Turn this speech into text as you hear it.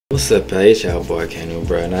What's up, it's y'all boy Kano,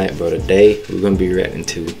 bro. Tonight, bro, today we're gonna be reacting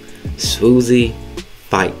to sWooZie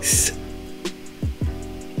fights.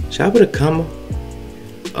 Should I put a comma?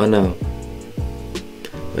 Oh no.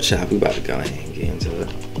 But y'all, we about to go ahead and get into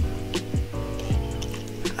it.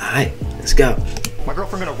 Alright, let's go. My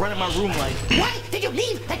girlfriend gonna run in my room like, why did you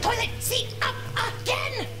leave the toilet seat up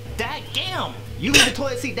again? Daggam! You leave the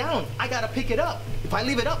toilet seat down, I gotta pick it up. If I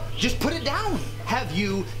leave it up, just put it down. Have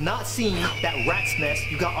you not seen that rat's nest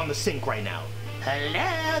you got on the sink right now?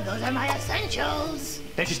 Hello, those are my essentials.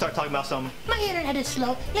 Then she started talking about some, My internet is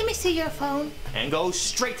slow. Let me see your phone. and goes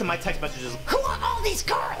straight to my text messages. Who are all these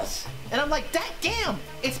girls? And I'm like, daggam!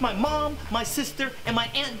 It's my mom, my sister, and my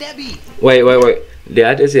Aunt Debbie. Wait. Did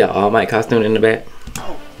I just see an All Might costume in the back?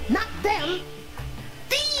 Oh, not them.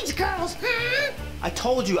 These girls, I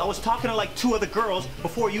told you I was talking to like 2 other girls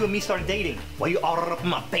before you and me started dating. Why you all up in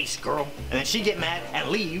my face, girl? And then she get mad and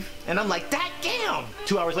leave. And I'm like, daggam!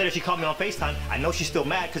 2 hours later, she called me on FaceTime. I know she's still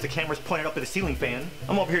mad because the camera's pointed up at the ceiling fan.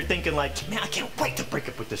 I'm over here thinking like, man, I can't wait to break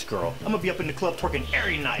up with this girl. I'm gonna be up in the club twerking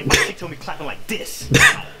every night. My chick told me clapping like this.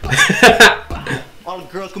 All the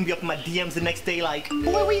girls gonna be up in my DMs the next day like,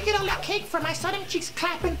 boy, where you get all that cake from? I saw them cheeks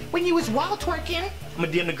clapping when you was wild twerking. I'm gonna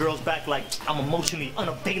DM the girls back like, I'm emotionally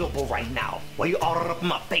unavailable right now. Why you all up in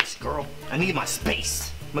my face, girl? I need my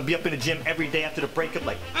space. I'm gonna be up in the gym every day after the breakup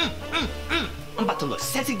like, I'm about to look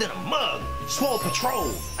sexy than a mug. Swole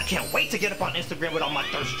Patrol. I can't wait to get up on Instagram with all my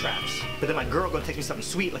thirst traps. But then my girl gonna take me something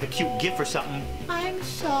sweet, like a cute gift or something. I'm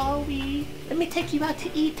sorry. Let me take you out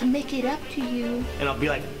to eat to make it up to you. And I'll be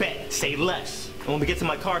like, bet, say less. And when we get to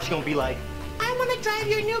my car, she's gonna be like, I want to drive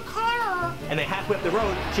your new car. and then halfway up the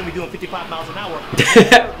road, she'll be doing 55 miles an hour.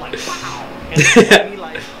 Like, wow. And then be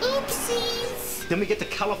like, Oopsies. then we get to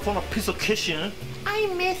California Pistol Kitchen. I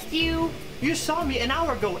missed you. You saw me an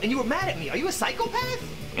hour ago and you were mad at me. Are you a psychopath?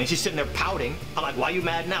 And she's sitting there pouting. I'm like, why are you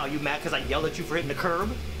mad now? You mad because I yelled at you for hitting the curb?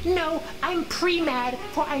 No, I'm pre-mad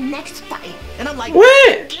for our next fight. And I'm like,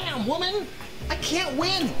 What? Damn, woman, I can't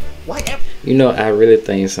win. Why ever? You know, I really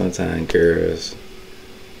think sometimes girls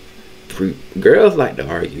like to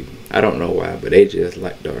argue. I don't know why, but they just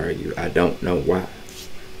like to argue. I don't know why.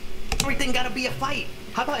 Everything gotta be a fight.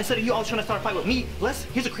 How about instead of you all trying to start a fight with me,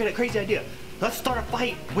 here's a crazy idea. Let's start a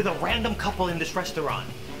fight with a random couple in this restaurant.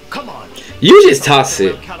 Come on. You just toss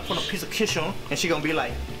it. California Pizza Kitchen, and she gonna be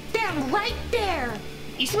like, Damn right there.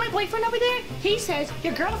 You see my boyfriend over there? He says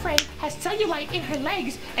your girlfriend has cellulite in her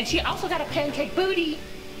legs and she also got a pancake booty.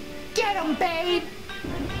 Get him, babe.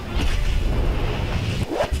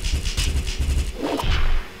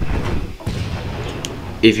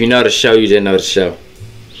 If you know the show, you didn't know the show.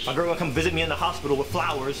 my girl gonna come visit me in the hospital with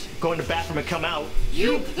flowers, go in the bathroom and come out.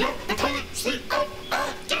 You left the toilet seat up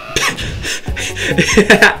again.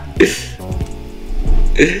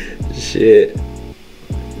 Shit.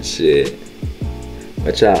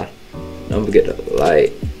 But y'all, don't forget to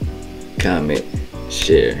like, comment,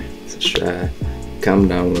 share, subscribe. Comment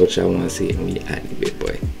down what y'all want to see, and we out, big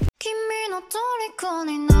boy.